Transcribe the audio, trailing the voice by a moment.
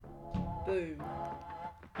Boom.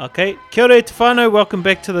 Okay, kia ora te whānau, welcome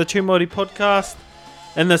back to the True Māori podcast.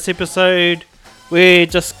 In this episode, we're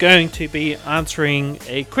just going to be answering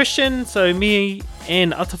a question. So me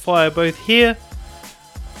and Atawhai are both here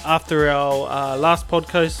after our last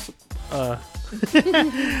podcast.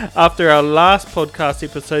 After our last podcast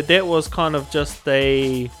episode, that was kind of just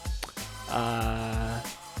a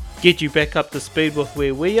get you back up to speed with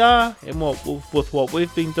where we are and with what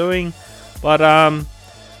we've been doing. But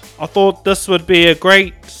I thought this would be a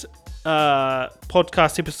great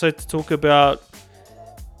podcast episode to talk about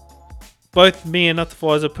both me and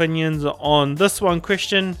Atawhai's opinions on this one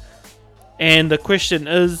question. And the question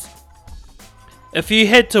is, if you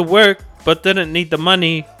had to work but didn't need the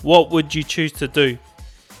money, what would you choose to do?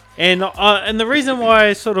 And the reason why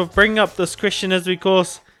I sort of bring up this question is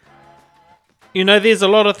because, you know, there's a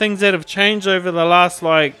lot of things that have changed over the last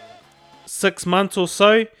 6 months or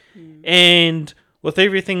so. And with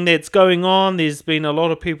everything that's going on, there's been a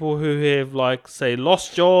lot of people who have,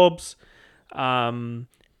 lost jobs.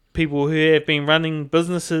 People who have been running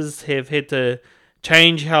businesses have had to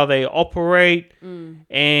change how they operate.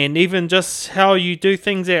 And even just how you do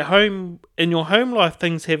things at home, in your home life,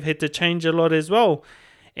 things have had to change a lot as well.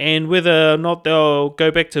 And whether or not they'll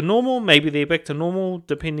go back to normal, maybe they're back to normal,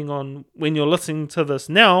 depending on when you're listening to this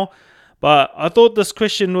now. But I thought this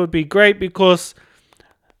question would be great because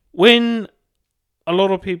when a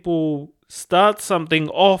lot of people start something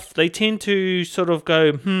off, they tend to sort of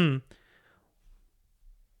go,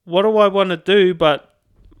 what do I want to do? But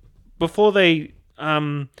before they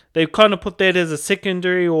kind of put that as a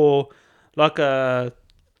secondary or like a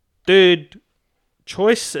third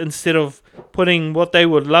choice instead of putting what they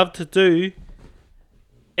would love to do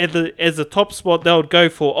as a top spot. They would go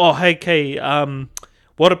for,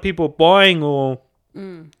 what are people buying, or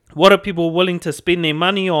what are people willing to spend their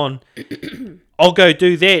money on? I'll go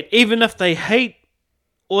do that, even if they hate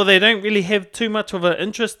or they don't really have too much of an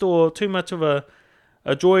interest or too much of a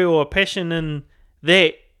joy or a passion in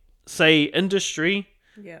that, say, industry.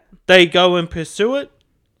 Yeah. They go and pursue it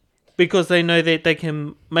because they know that they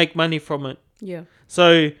can make money from it. Yeah.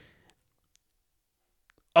 So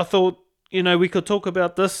I thought, we could talk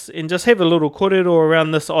about this and just have a little kōrero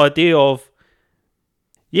around this idea of,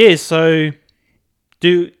 so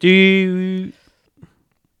do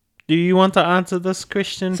you want to answer this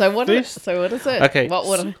question first? So what is it? Okay.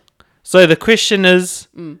 What So the question is,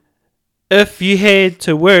 if you had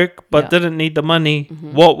to work but didn't need the money,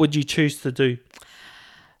 what would you choose to do?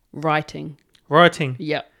 Writing. Writing.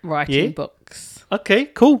 Yeah, writing books. Okay,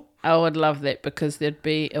 cool. I would love that because it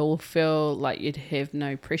will feel like you'd have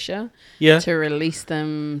no pressure Yeah. to release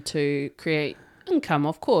them, to create income,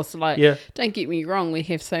 of course. Don't get me wrong, we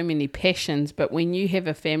have so many passions, but when you have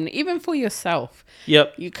a family, even for yourself,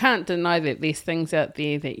 you can't deny that there's things out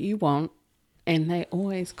there that you want and they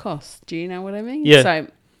always cost. Do you know what I mean? Yeah. So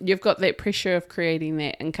you've got that pressure of creating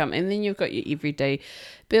that income, and then you've got your everyday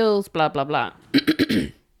bills, blah, blah, blah.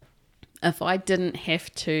 If I didn't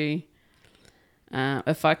have to,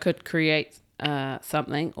 if I could create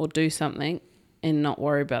something or do something and not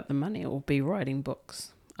worry about the money, it would be writing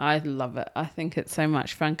books. I love it. I think it's so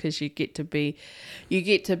much fun because you get to be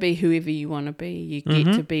whoever you want to be. You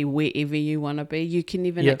get to be wherever you want to be. You can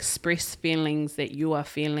even express feelings that you are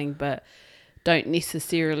feeling, but don't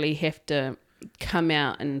necessarily have to come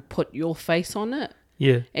out and put your face on it.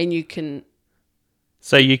 Yeah. And you can...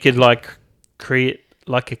 So you could create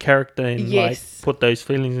a character and put those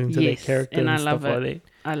feelings into that character and stuff like that.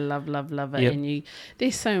 I love it. Yep. And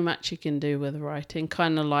there's so much you can do with writing,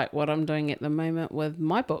 kind of like what I'm doing at the moment with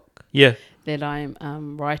my book. Yeah. That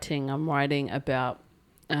I'm writing. I'm writing about...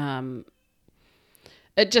 it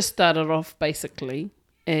just started off basically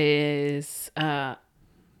as a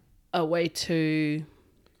way to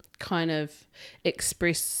kind of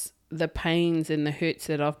express the pains and the hurts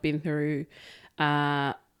that I've been through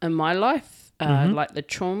in my life, like the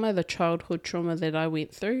childhood trauma that I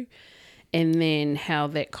went through, and then how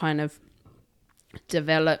that kind of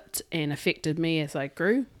developed and affected me as I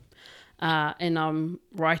grew. And I'm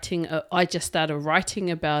writing. I just started writing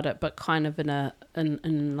about it, but kind of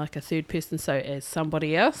in like a third person, so as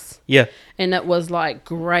somebody else. Yeah. And it was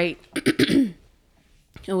great. It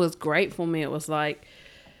was great for me. It was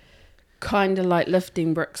kind of like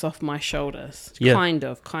lifting bricks off my shoulders. Yeah. Kind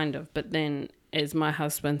of. But then as my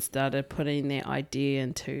husband started putting that idea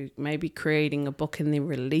into maybe creating a book and then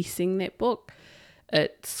releasing that book,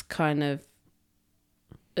 it's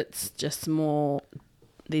just more,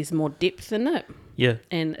 there's more depth in it. Yeah.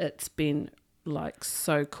 And it's been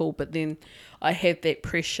so cool. But then I have that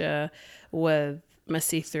pressure with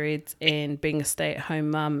Missy Threads and being a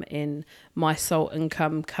stay-at-home mum and my sole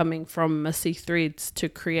income coming from Missy Threads to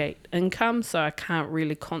create income, so I can't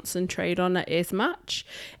really concentrate on it as much.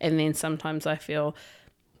 And then sometimes I feel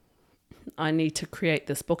I need to create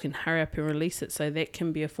this book and hurry up and release it, so that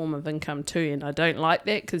can be a form of income too, and I don't like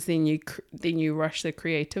that because then you rush the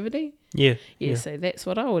creativity. Yeah. So that's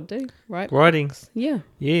what I would do, right? Writings. Yeah.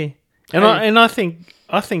 And I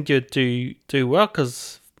think you do well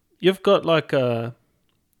because you've got like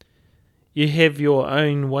you have your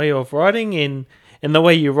own way of writing, and the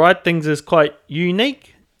way you write things is quite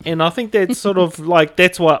unique. And I think that's sort of like,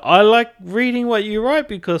 that's why I like reading what you write,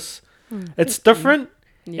 because it's different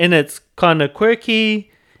and it's kind of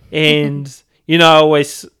quirky. And,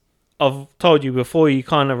 I've told you before, you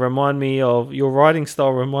kind of remind me of, your writing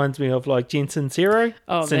style reminds me of like Jen Sincero.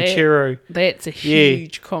 That's a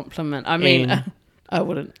huge compliment. I mean, I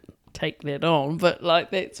wouldn't take that on, but like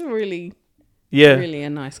that's really a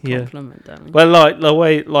nice compliment, darling. But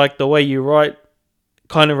like the way you write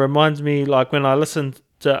kind of reminds me, like when I listen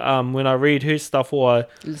to when I read her stuff, or I've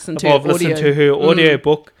listened to her audio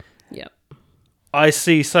book. Yep. I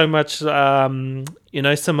see so much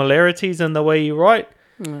similarities in the way you write.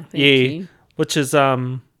 Thank you. Which is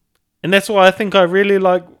and that's why I think I really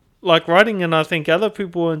like writing, and I think other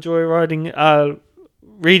people enjoy reading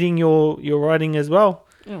your writing as well.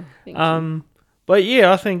 Oh, thank you. But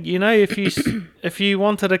yeah, I think, if you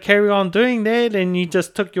wanted to carry on doing that and you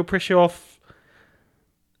just took your pressure off,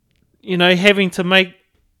 having to make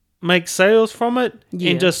sales from it,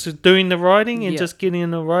 and just doing the writing and just getting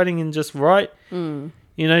in the writing and just write,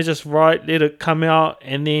 just write, let it come out,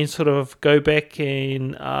 and then sort of go back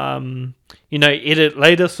and edit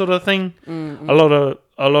later, sort of thing. A lot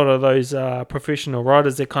of those professional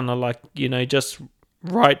writers, they're kind of like, just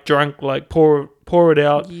write drunk, like pour it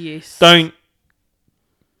out. Yes. Don't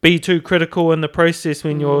be too critical in the process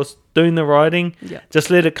when you're doing the writing. Yeah. Just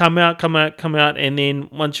let it come out, and then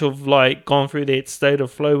once you've like gone through that state of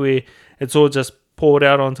flow where it's all just poured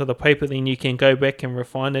out onto the paper, then you can go back and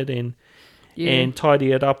refine it and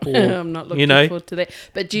tidy it up. Or, I'm not looking forward to that.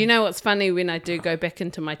 But do you know what's funny? When I do go back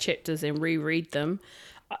into my chapters and reread them,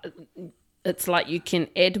 it's like you can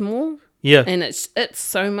add more. Yeah. And it's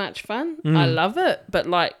so much fun. I love it. But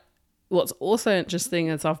like, what's also interesting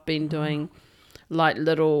is I've been doing like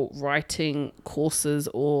little writing courses,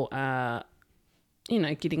 or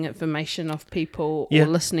getting information off people, or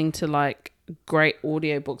listening to like great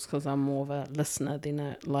audiobooks, because I'm more of a listener than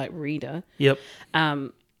a like reader. Yep.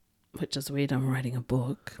 Which is weird, I'm writing a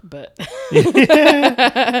book, but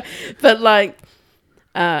but like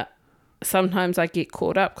sometimes I get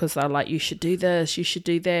caught up because they're like, you should do this, you should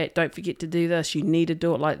do that, don't forget to do this, you need to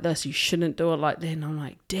do it like this, you shouldn't do it like that. And I'm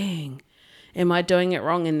like, dang, am I doing it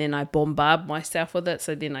wrong? And then I bombard myself with it,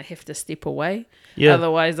 so then I have to step away.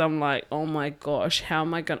 Otherwise I'm like, oh my gosh,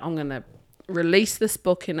 I'm gonna release this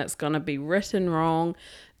book and it's gonna be written wrong,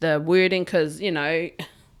 the wording, because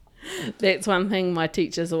that's one thing my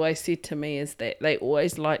teachers always said to me, is that they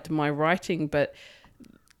always liked my writing, but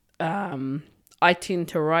I tend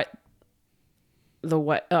to write the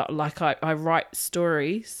way I write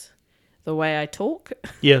stories the way I talk.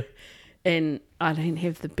 Yeah. And I don't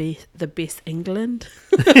have the best England.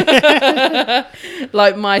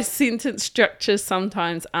 Like my sentence structures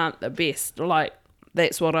sometimes aren't the best. Like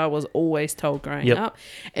that's what I was always told growing up.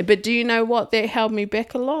 But do you know what? That held me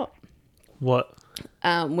back a lot. What?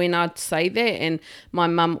 When I'd say that, and my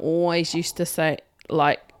mum always used to say,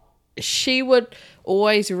 like, she would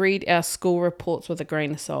always read our school reports with a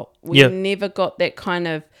grain of salt. We never got that kind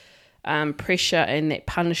of pressure and that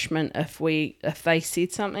punishment if they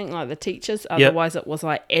said something, like the teachers. Otherwise it was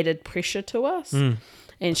like added pressure to us.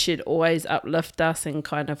 And she'd always uplift us and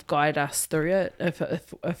kind of guide us through it.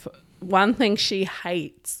 If one thing she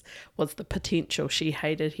hates was the potential. She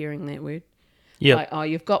hated hearing that word. Like, oh,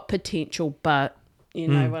 you've got potential, but you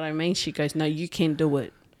know what I mean? She goes, no, you can do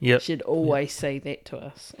it. She'd always say that to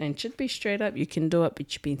us. And she'd be straight up, you can do it,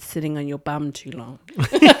 but you've been sitting on your bum too long.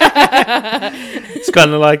 It's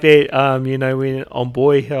kind of like that, when on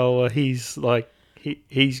Boy, how he's like,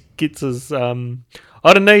 he gets his, I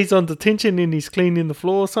don't know, he's on detention and he's cleaning the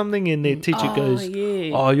floor or something, and the teacher goes,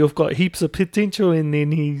 oh, you've got heaps of potential, and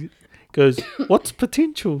then he goes, what's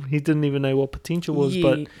potential? He didn't even know what potential was,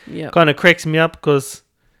 but kind of cracks me up because,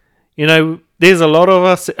 there's a lot of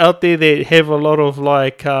us out there that have a lot of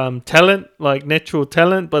like talent, like natural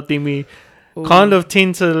talent, but then we kind of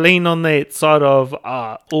tend to lean on that side of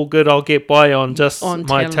all good, I'll get by on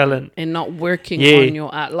my talent and not working on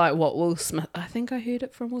your art, like what Will Smith, I think I heard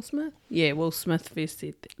it from Will Smith. Will Smith first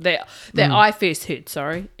said that I first heard,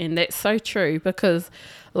 sorry, and that's so true, because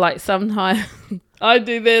Like sometimes I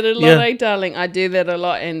do that a lot, Yeah. darling. I do that a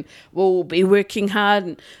lot, and we'll be working hard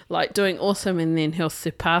and like doing awesome, and then he'll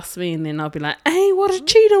surpass me, and then I'll be like, "Hey, what a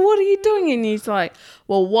cheater! What are you doing?" And he's like,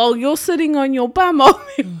 "Well, while you're sitting on your bum, I'll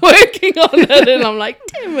be working on it." And I'm like,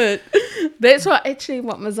 "Damn it!" That's what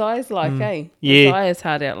Mazai's like, eh? Yeah. Mazai's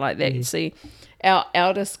hard out like that. See, our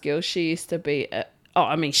eldest girl, she used to be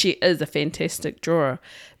she is a fantastic drawer,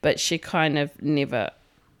 but she kind of never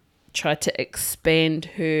tried to expand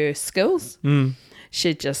her skills.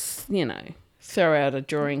 She'd just, throw out a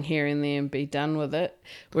drawing here and there and be done with it.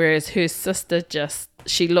 Whereas her sister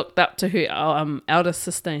she looked up to her elder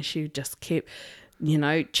sister, and she just kept,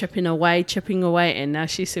 chipping away. And now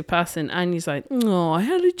she's surpassing. Anya's like, "Oh,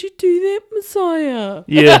 how did you do that, Messiah?"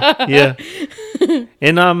 Yeah.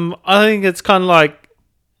 And I think it's kind of like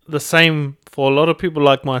the same for a lot of people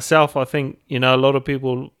like myself. I think, a lot of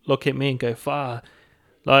people look at me and go, "Far."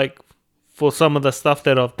 Like, for some of the stuff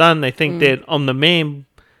that I've done, they think that I'm the man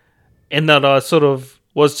and that I sort of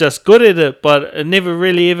was just good at it, but it never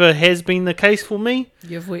really ever has been the case for me.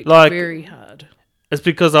 You've worked Like, very hard. It's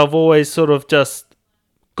because I've always sort of just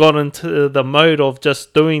got into the mode of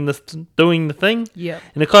just doing the thing. Yeah.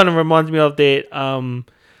 And it kind of reminds me of that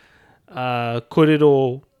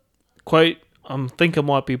Korero quote. I think it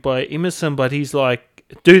might be by Emerson, but he's like,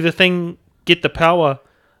 "Do the thing, get the power."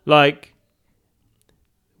 Like,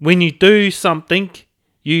 when you do something,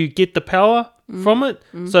 you get the power from it.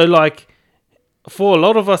 So, like, for a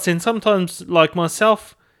lot of us, and sometimes, like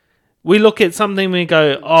myself, we look at something and we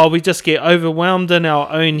go, "Oh," we just get overwhelmed in our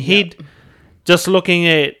own head, just looking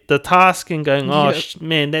at the task and going, "Oh,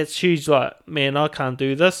 man, that's huge. Like, man, I can't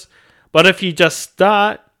do this." But if you just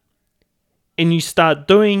start and you start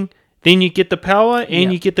doing, then you get the power,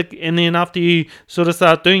 and you get and then after you sort of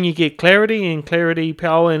start doing, you get clarity,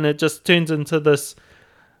 power, and it just turns into this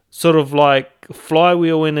sort of like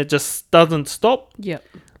flywheel, and it just doesn't stop. Yep.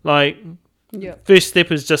 Like, Yep. first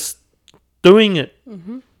step is just doing it,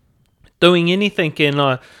 doing anything. And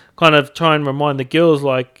I kind of try and remind the girls,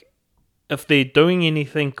 like, if they're doing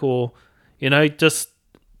anything, or just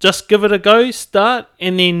give it a go, start,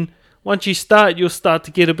 and then once you start, you'll start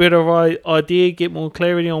to get a better idea, get more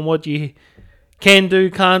clarity on what you can do,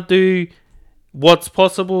 can't do, what's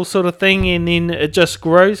possible, sort of thing, and then it just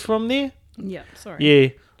grows from there. Yeah. Sorry. Yeah,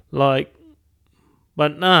 like,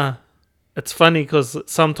 but nah, it's funny because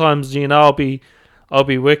sometimes I'll be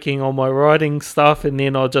working on my writing stuff, and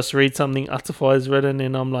then I'll just read something Atawhai's written,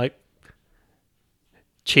 and I'm like,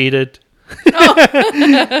 cheated.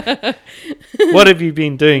 What have you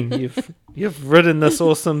been doing? You've written this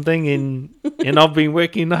awesome thing, and I've been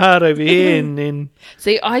working hard over here, and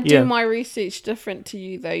See, I do my research different to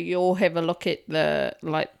you though. You'll have a look at the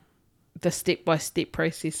step-by-step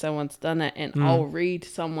process someone's done it, and I'll read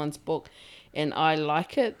someone's book, and I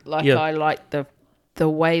like it. Like, I like the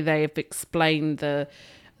way they have explained the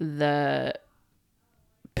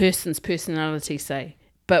person's personality, say,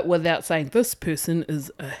 but without saying this person is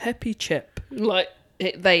a happy chap. Like,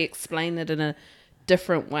 they explain it in a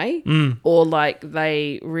different way, or like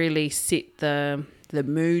they really set the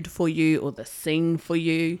mood for you or the scene for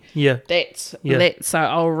you. That's so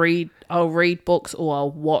I'll read books, or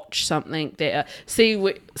I'll watch something that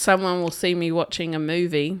someone will see me watching a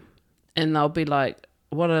movie, and they'll be like,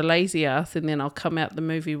 "What a lazy ass," and then I'll come out the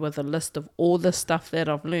movie with a list of all the stuff that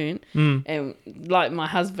I've learned, and like my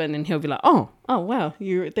husband, and he'll be like, oh wow,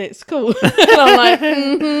 that's cool. And I'm like,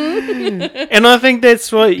 and I think that's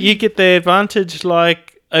what you get the advantage,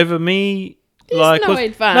 like, over me. There's like, no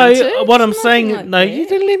advantage. No, what I'm Nothing saying, like no, that. you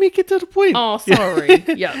didn't let me get to the point. Oh, sorry.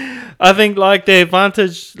 Yeah. I think, like, the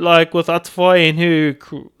advantage, like, with Atawhai and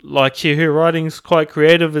her writing's quite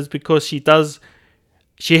creative, is because she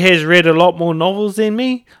has read a lot more novels than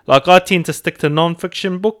me. Like, I tend to stick to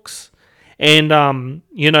non-fiction books, and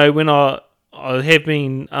when I have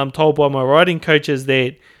been told by my writing coaches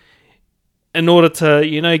that in order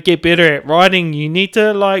to get better at writing, you need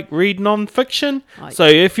to, like, read non-fiction. So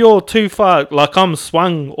if you're too far, like, I'm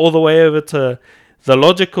swung all the way over to the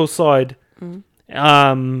logical side,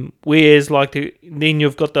 whereas, like, then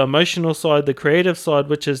you've got the emotional side, the creative side,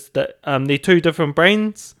 which is they're two different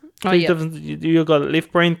brains. You've got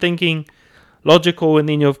left brain thinking, logical, and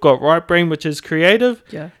then you've got right brain, which is creative.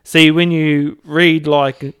 See, when you read,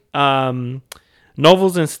 like,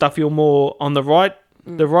 novels and stuff, you're more on the right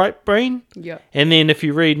brain. And then if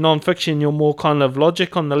you read non-fiction, you're more kind of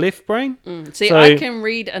logic on the left brain. See, so, I can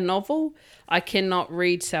read a novel. I cannot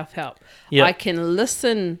read self-help. I can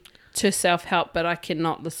listen to self-help, but I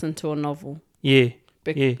cannot listen to a novel. I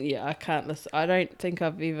can't listen. I don't think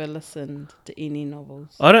I've ever listened to any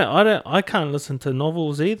novels. I can't listen to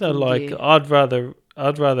novels either. Like, I'd rather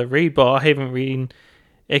I'd rather read, but I haven't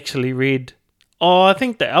actually read. Oh, I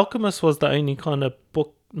think The Alchemist was the only kind of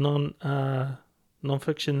book non-fiction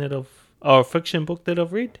fiction book that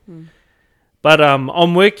I've read. But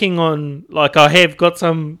I'm working on, like, I have got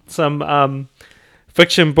some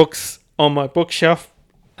fiction books on my bookshelf,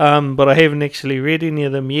 but I haven't actually read any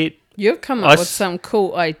of them yet. You've come up with some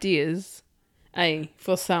cool ideas,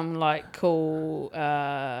 for some like cool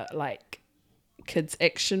like kids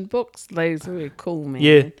action books. Those were cool, man.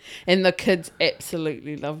 Yeah. And the kids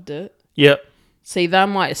absolutely loved it. Yep. See, they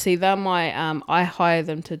might. I hire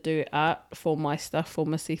them to do art for my stuff for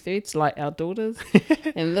Missy Thirds, like our daughters.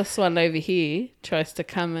 And this one over here tries to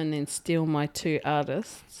come in and steal my 2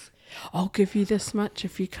 artists. I'll give you this much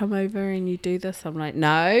if you come over and you do this. I'm like,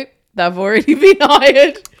 no, they've already been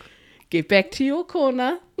hired. Get back to your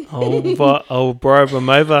corner. I'll bribe them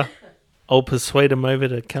over. I'll persuade them over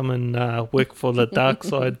to come and work for the dark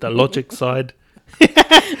side, the logic side.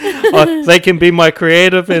 They can be my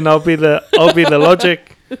creative, and I'll be the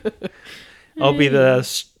logic. I'll be the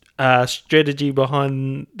strategy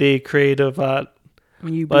behind their creative art.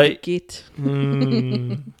 You better get.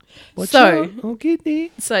 I'll get there.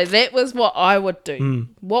 So that was what I would do.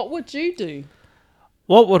 What would you do?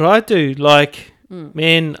 What would I do? Like,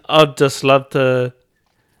 man, I'd just love to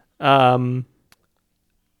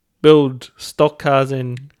build stock cars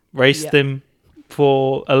and race them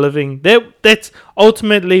for a living. That's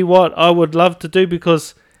ultimately what I would love to do,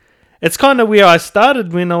 because it's kind of where I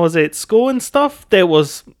started when I was at school and stuff. That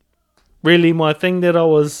was really my thing that I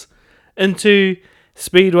was into.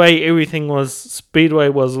 Speedway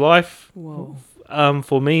was life. Whoa.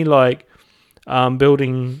 For me, like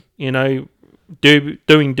building,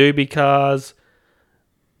 doing derby cars,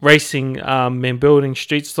 racing, and building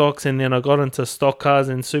street stocks, and then I got into stock cars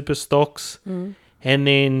and super stocks, and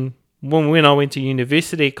then when I went to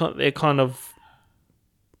university, it kind of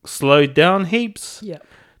slowed down heaps. Yeah.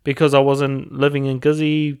 Because I wasn't living in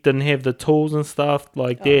Gizzy, didn't have the tools and stuff.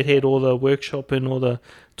 Like, Dad had all the workshop and all the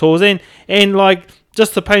tools. And like,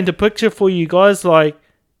 just to paint a picture for you guys, like,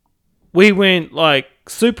 we weren't, like,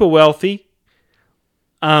 super wealthy.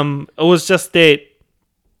 It was just that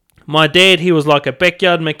my dad, he was like a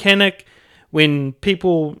backyard mechanic. When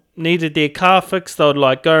people needed their car fixed, they would,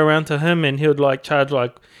 like, go around to him, and he would, like, charge,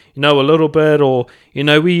 like, a little bit. Or,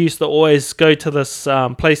 we used to always go to this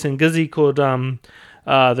place in Gizzy called the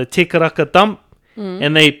Tekaraka dump,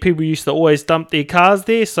 and people used to always dump their cars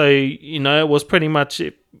there. So it was pretty much,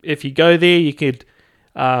 if you go there, you could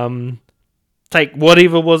take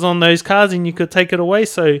whatever was on those cars and you could take it away.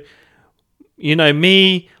 So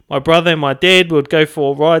me, my brother, and my dad would go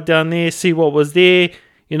for a ride down there, see what was there.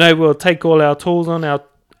 We'll take all our tools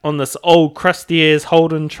on this old crusty ass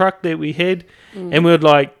Holden truck that we had, and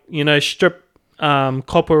we'd strip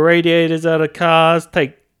copper radiators out of cars,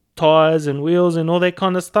 take tires and wheels and all that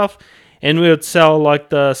kind of stuff, and we would sell like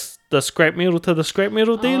the scrap metal to the scrap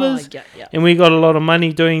metal dealers. And we got a lot of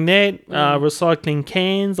money doing that, recycling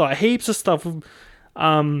cans, like heaps of stuff.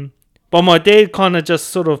 But my dad kind of just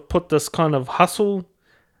sort of put this kind of hustle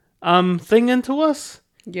thing into us.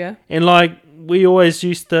 Yeah. And like, we always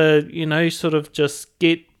used to sort of just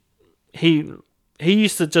get, he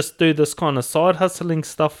used to just do this kind of side hustling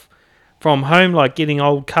stuff from home, like getting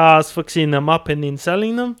old cars, fixing them up, and then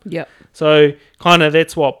selling them. Yep. So kind of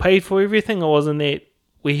that's what paid for everything. It wasn't that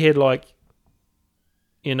we had like,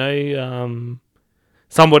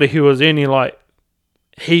 somebody who was earning like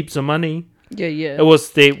heaps of money. Yeah. It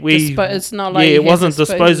was that it's not like it wasn't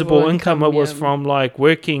disposable income. It was from like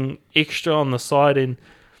working extra on the side, and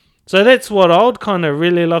so that's what I would kind of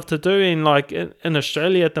really love to do. And like in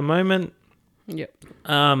Australia at the moment,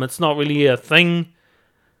 it's not really a thing.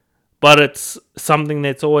 But it's something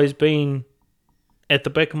that's always been at the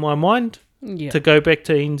back of my mind to go back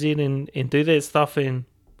to NZ and do that stuff. And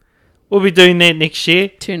we'll be doing that next year.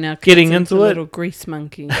 Turn our kids getting into it. Little grease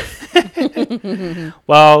monkeys.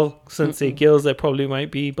 Well, since they're girls, they probably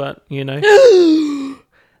won't be, but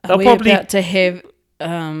Are we about to have,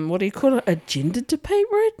 what do you call it, a gender debate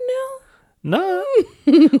right now? No.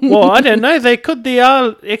 Well, I don't know. There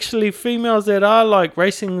are actually females that are like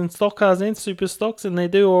racing in stock cars and super stocks, and they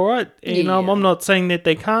do all right. And I'm not saying that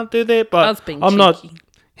they can't do that, but I'm not.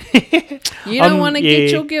 You don't want to get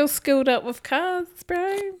your girl skilled up with cars,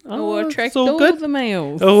 bro, or attract all the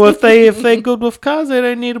males. Oh, if they're good with cars, they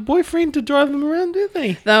don't need a boyfriend to drive them around, do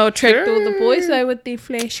they? They'll attract all the boys though with their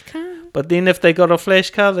flash car. But then if they got a flash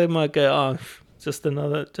car, they might go, just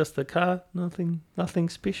a car. Nothing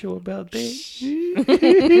special about that.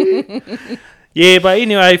 Yeah, but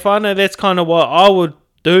anyway, I know that's kind of what I would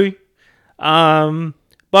do.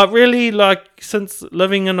 But really, like, since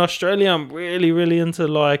living in Australia, I'm really, really into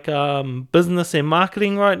like business and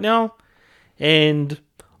marketing right now, and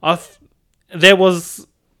that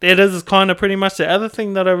is kind of pretty much the other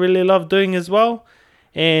thing that I really love doing as well,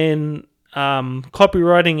 and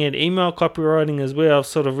copywriting and email copywriting is where I've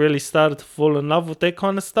sort of really started to fall in love with that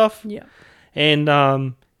kind of stuff, Yeah. and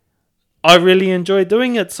I really enjoy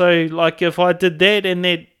doing it. So, like, if I did that and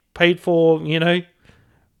that paid for,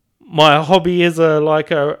 my hobby as a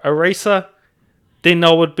racer, then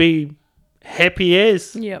I would be happy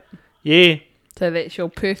as. Yep. Yeah. So that's your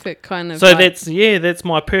perfect kind of. So that's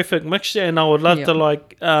my perfect mixture, and I would love Yep.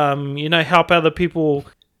 to help other people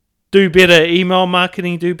do better email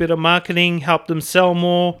marketing, do better marketing, help them sell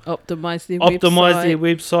more, optimize their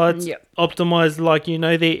websites, Yep. optimize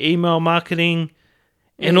their email marketing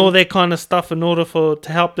and all that kind of stuff in order to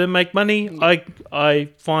help them make money. I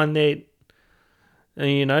find that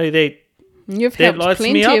that You've that helped lights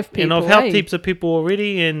plenty me up, of people, and I've helped heaps of people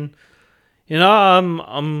already, and I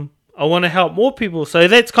want to help more people. So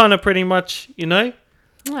that's kind of pretty much I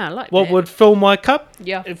like what that. would fill my cup.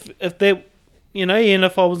 Yeah. If that and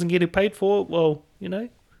if I wasn't getting paid for it, well,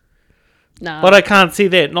 Nah. But I can't see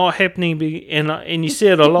that not happening, and you see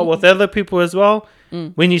it a lot with other people as well.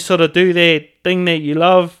 When you sort of do that thing that you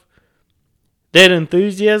love, that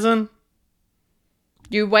enthusiasm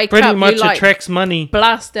you wake pretty up, much you like attracts money.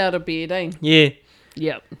 blast out of bed, eh? Yeah.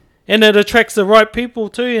 Yep. And it attracts the right people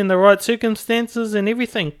too, and the right circumstances and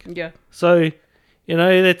everything. Yeah. So,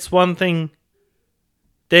 that's one thing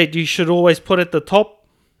that you should always put at the top,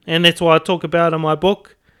 and that's why I talk about in my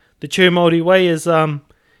book, The True Māori Way, is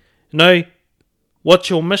what's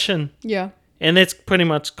your mission? Yeah. And that's pretty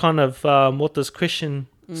much kind of what this question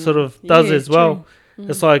sort of does as well.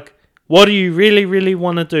 It's like, what do you really, really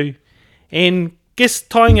want to do? And guess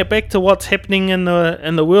tying it back to what's happening in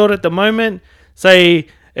the world at the moment, say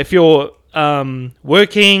if you're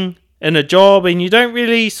working in a job and you don't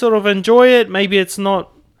really sort of enjoy it, maybe it's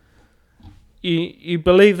not, you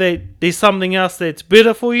believe that there's something else that's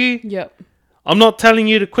better for you. Yep. I'm not telling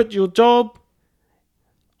you to quit your job.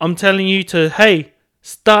 I'm telling you to, hey,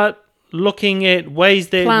 start looking at ways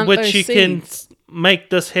that Plant which those you seeds. can make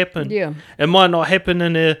this happen. Yeah. It might not happen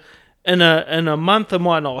in a month. It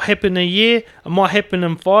might not happen in a year. It might happen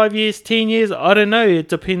in 5 years, 10 years. I don't know. It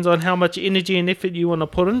depends on how much energy and effort you want to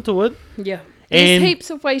put into it. Yeah. There's And heaps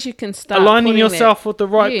of ways you can start aligning putting yourself with the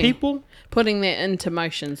right Yeah. people. putting that into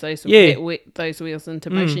motion, those wheels into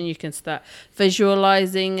motion. You can start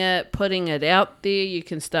visualizing it, putting it out there. You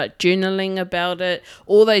can start journaling about it,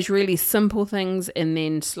 all those really simple things, and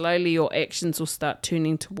then slowly your actions will start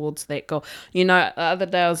turning towards that goal. The other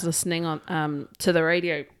day I was listening on to the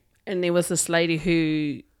radio, and there was this lady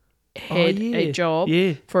who had a job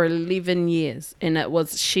for 11 years, and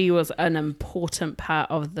she was an important part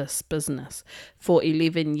of this business for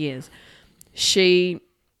 11 years. She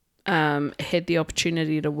had the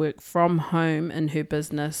opportunity to work from home in her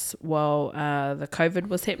business while the COVID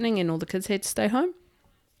was happening and all the kids had to stay home.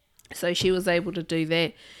 So she was able to do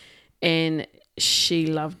that, and she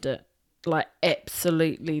loved it, like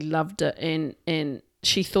absolutely loved it. And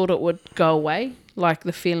she thought it would go away, like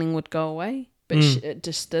the feeling would go away, but it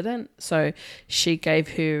just didn't. So she gave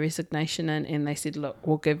her resignation in, and they said, look,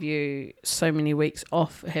 we'll give you so many weeks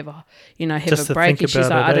off, have a break. And she's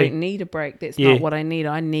like, I don't need a break. That's not what I need.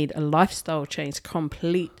 I need a lifestyle change,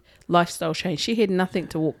 complete lifestyle change. She had nothing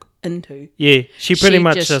to walk into. Yeah, she pretty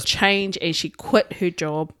much just changed, and she quit her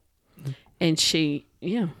job, and she's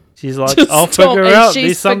like, I'll figure out.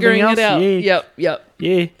 There's something else. Yep.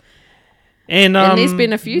 Yeah. And there's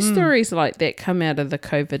been a few stories like that come out of the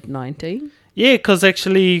COVID-19. Yeah, because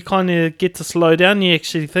actually you kind of get to slow down. You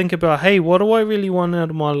actually think about, hey, what do I really want out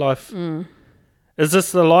of my life? Is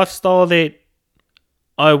this the lifestyle that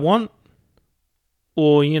I want?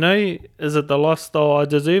 Or, is it the lifestyle I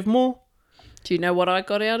deserve more? Do you know what I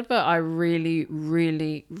got out of it? I really,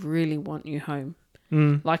 really, really want you home.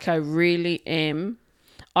 Like, I really am.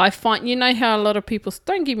 I find, how a lot of people,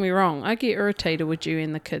 don't get me wrong, I get irritated with you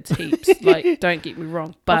and the kids heaps. Like, don't get me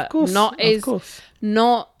wrong. But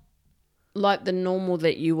not like the normal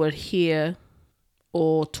that you would hear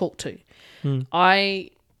or talk to.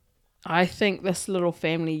 I think this little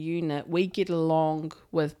family unit, we get along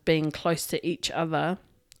with being close to each other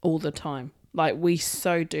all the time. Like, we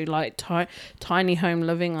so do. Like, tiny home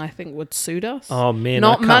living, I think, would suit us. Oh, man.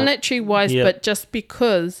 Not monetary wise, but just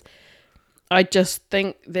because I just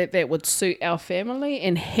think that would suit our family.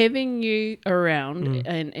 And having you around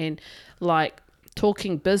and like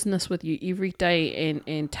talking business with you every day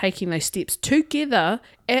and taking those steps together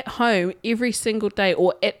at home every single day,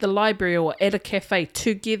 or at the library or at a cafe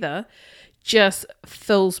together, just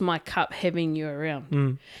fills my cup having you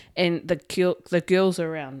around. And the girls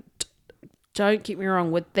around. Don't get me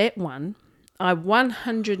wrong, with that one, I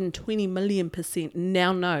 120 million%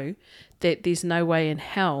 now know that there's no way in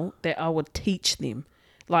hell that I would teach them.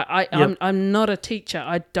 Like, I'm not a teacher.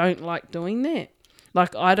 I don't like doing that.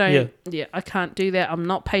 Like, I don't, I can't do that. I'm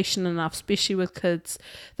not patient enough, especially with kids.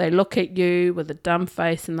 They look at you with a dumb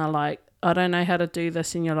face and they're like, I don't know how to do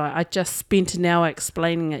this. And you're like, I just spent an hour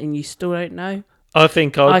explaining it and you still don't know.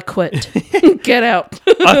 I quit. Get out.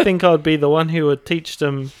 I think I'd be the one who would teach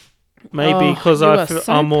them. Maybe because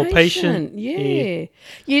I'm more patient. Yeah.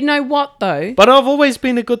 You know what though? But I've always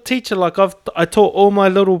been a good teacher. Like I taught all my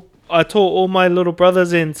little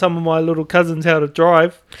brothers and some of my little cousins how to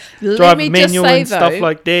drive manual and stuff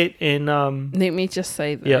like that. And let me just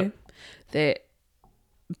say though that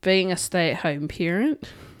being a stay-at-home parent,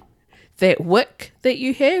 that wick that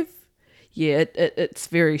you have, it's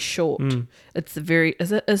very short. It's very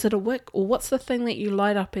is it a wick, or what's the thing that you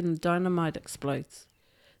light up and dynamite explodes?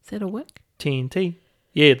 Is that a wick? TNT.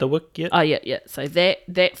 Yeah, the wick, yeah. Oh, yeah. So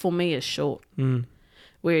that for me is short.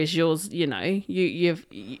 Whereas yours, you know,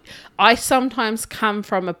 I sometimes come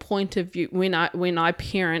from a point of view when I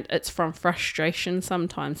parent, it's from frustration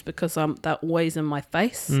sometimes because they're always in my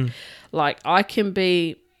face. Like, I can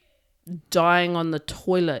be dying on the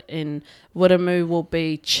toilet and Wiramu will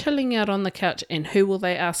be chilling out on the couch, and who will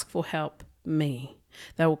they ask for help? Me.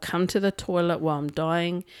 They will come to the toilet while I'm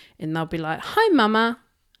dying and they'll be like, "Hi, Mama."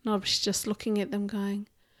 And I was just looking at them going,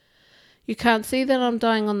 "You can't see that I'm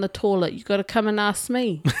dying on the toilet. You got to come and ask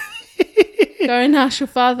me." Go and ask your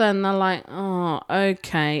father. And they're like, "Oh,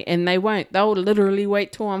 okay." And they won't. They'll literally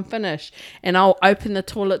wait till I'm finished. And I'll open the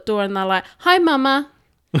toilet door and they're like, "Hi, Mama."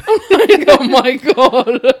 Oh my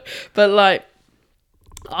God. But like,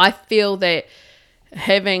 I feel that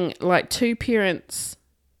having like two parents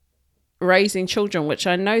raising children, which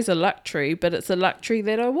I know is a luxury, but it's a luxury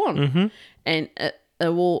that I want. And it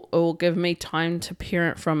will give me time to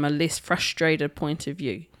parent from a less frustrated point of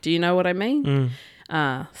view. Do you know what I mean?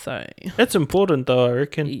 So that's important, though. I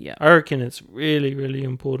reckon. Yeah. I reckon it's really, really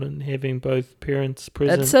important having both parents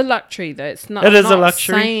present. It's a luxury, though. It's not. It is a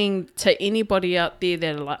luxury. Saying to anybody out there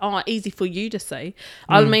that are like, "Oh, easy for you to say."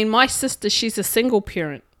 I mean, my sister, she's a single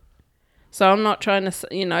parent, so I'm not trying to,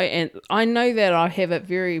 you know. And I know that I have it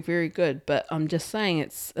very, very good, but I'm just saying,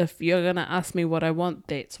 it's if you're gonna ask me what I want,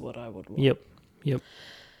 that's what I would want. Yep.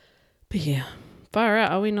 But yeah, far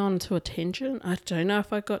out. Are we on to a tangent? I don't know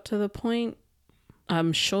if I got to the point.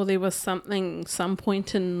 I'm sure there was some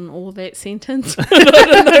point in all that sentence. I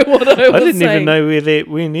don't know what I was didn't even know where that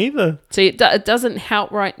went either. See, it doesn't help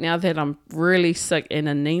right now that I'm really sick and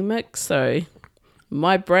anemic, so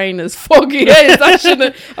my brain is foggy.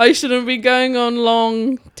 I shouldn't be going on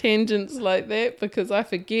long tangents like that because I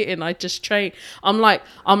forget and I just train. I'm like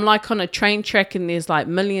on a train track and there's like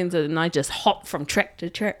millions and I just hop from track to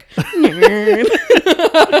track.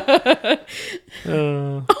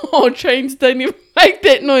 Oh, trains don't even make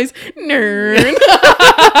that noise.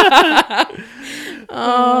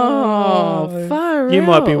 Oh, far out. You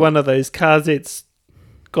might be one of those cars that's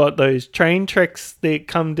got those train tracks that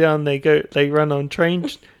come down. They run on train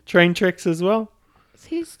tracks as well.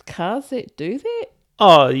 There's cars that do that?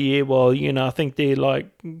 Oh yeah, well, you know, I think they're like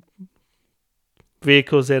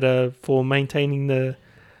vehicles that are for maintaining the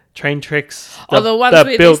train tracks. The ones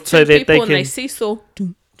where built so that they can. And they seesaw.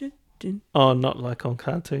 Oh, not like on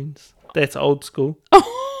cartoons. That's old school.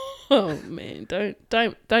 Oh man,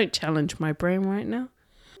 don't challenge my brain right now.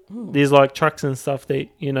 Ooh. There's like trucks and stuff that,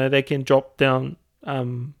 you know, they can drop down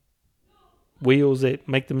wheels that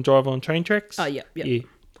make them drive on train tracks. Oh yeah.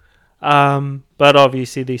 But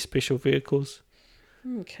obviously they're special vehicles.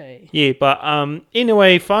 Okay. Yeah, but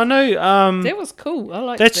anyway, whānau, that was cool. I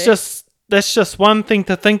like that's that. That's just one thing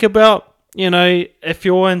to think about. You know, if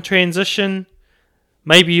you're in transition,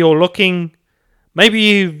 maybe you're looking, maybe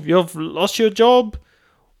you've lost your job,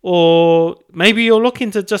 or maybe you're looking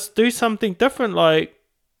to just do something different. Like,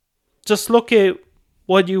 just look at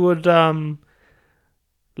what you would love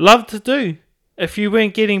to do if you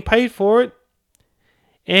weren't getting paid for it,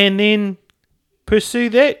 and then pursue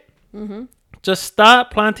that. Mm-hmm. Just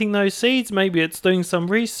start planting those seeds. Maybe it's doing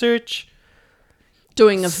some research,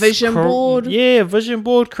 doing a vision board. Yeah, a vision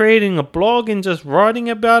board, creating a blog and just writing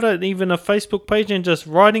about it, even a Facebook page and just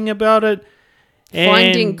writing about it.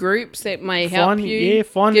 Finding groups that may help you. Yeah,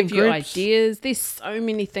 finding give groups. You ideas. There's so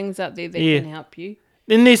many things out there that can help you.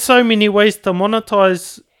 Then there's so many ways to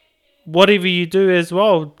monetize whatever you do as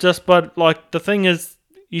well. But like the thing is,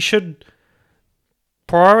 you should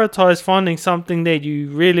prioritize finding something that you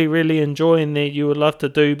really, really enjoy and that you would love to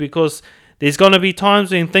do, because there's going to be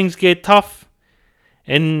times when things get tough.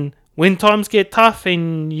 And when times get tough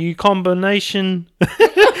and you combination,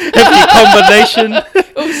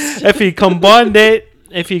 if you combine the,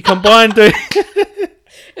 if you combine it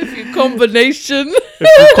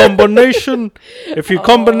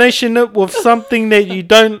with something that you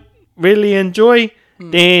don't really enjoy,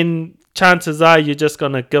 then chances are you're just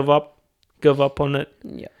going to give up on it.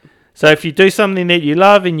 Yep. So if you do something that you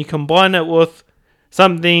love and you combine it with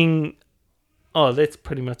something, that's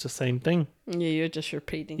pretty much the same thing. Yeah, you're just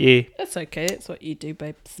repeating. Yeah. That's okay. That's what you do,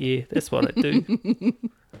 babes. Yeah, that's what I do.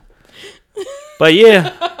 But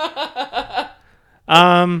yeah.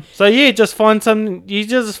 So yeah, just find something. You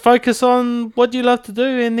just focus on what you love to do,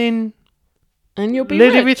 and then you'll be let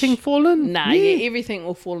rich. everything fall in. Nah, yeah, everything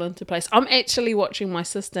will fall into place. I'm actually watching my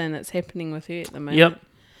sister, and it's happening with her at the moment.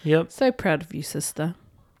 Yep. So proud of you, sister.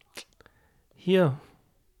 Yeah.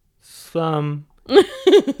 Sorry.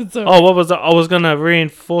 What was it? I was gonna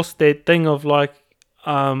reinforce that thing of like,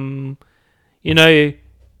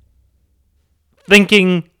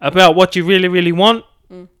 thinking about what you really, really want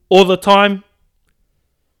all the time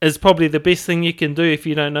is probably the best thing you can do if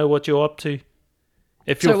you don't know what you're up to.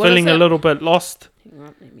 If you're feeling a little bit lost, hang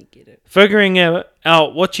on, let me get it. Figuring out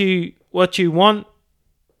what you want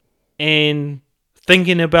and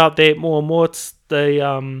thinking about that more and more. It's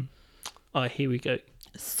the here we go.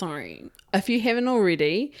 Sorry, if you haven't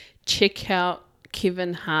already, check out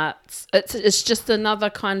Kevin Hart's. It's just another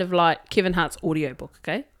kind of like Kevin Hart's audiobook.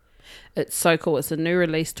 Okay. It's so cool. It's a new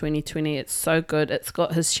release 2020. It's so good. It's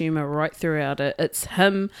got his humor right throughout it. It's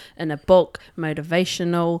him in a book,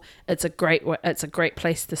 motivational. It's a great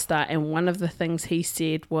place to start. And one of the things he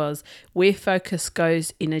said was, where focus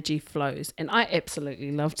goes, energy flows. And I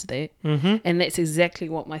absolutely loved that. Mm-hmm. And that's exactly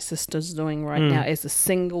what my sister's doing right now as a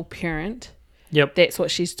single parent. Yep. That's what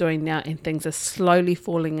she's doing now, and things are slowly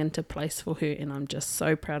falling into place for her, and I'm just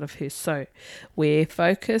so proud of her. So where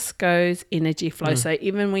focus goes, energy flows. So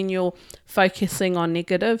even when you're focusing on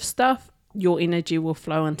negative stuff, your energy will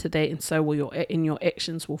flow into that, and so will your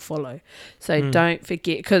actions will follow. So don't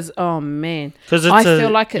forget, because I feel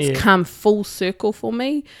like it's come full circle for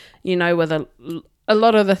me, with a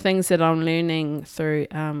lot of the things that I'm learning through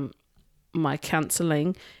my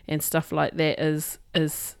counselling and stuff like that is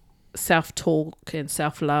self-talk and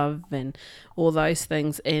self-love and all those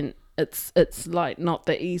things, and it's like not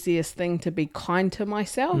the easiest thing to be kind to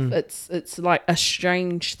myself. It's like a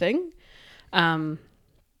strange thing.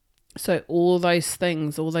 So all those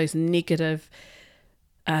things, all those negative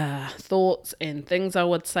thoughts and things, I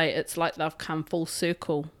would say it's like they've come full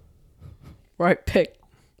circle right back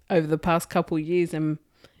over the past couple of years, and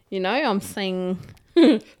I'm seeing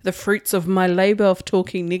the fruits of my labor of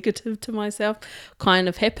talking negative to myself kind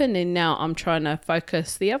of happen, and now I'm trying to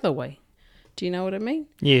focus the other way. Do you know what I mean?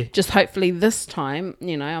 Yeah. Just hopefully this time,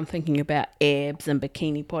 I'm thinking about abs and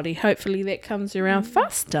bikini body. Hopefully that comes around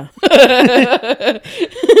faster. But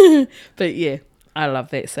yeah, I love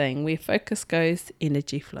that saying, where focus goes,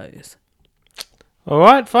 energy flows. All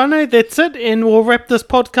right, Whānau, that's it. And we'll wrap this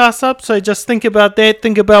podcast up. So just think about that.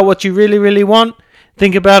 Think about what you really, really want.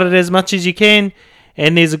 Think about it as much as you can.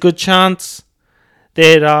 And there's a good chance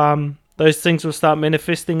that those things will start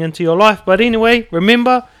manifesting into your life. But anyway,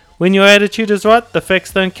 remember, when your attitude is right, the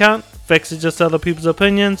facts don't count. Facts are just other people's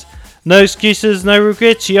opinions. No excuses, no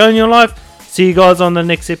regrets. You own your life. See you guys on the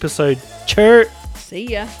next episode. Cheers. See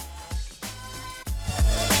ya.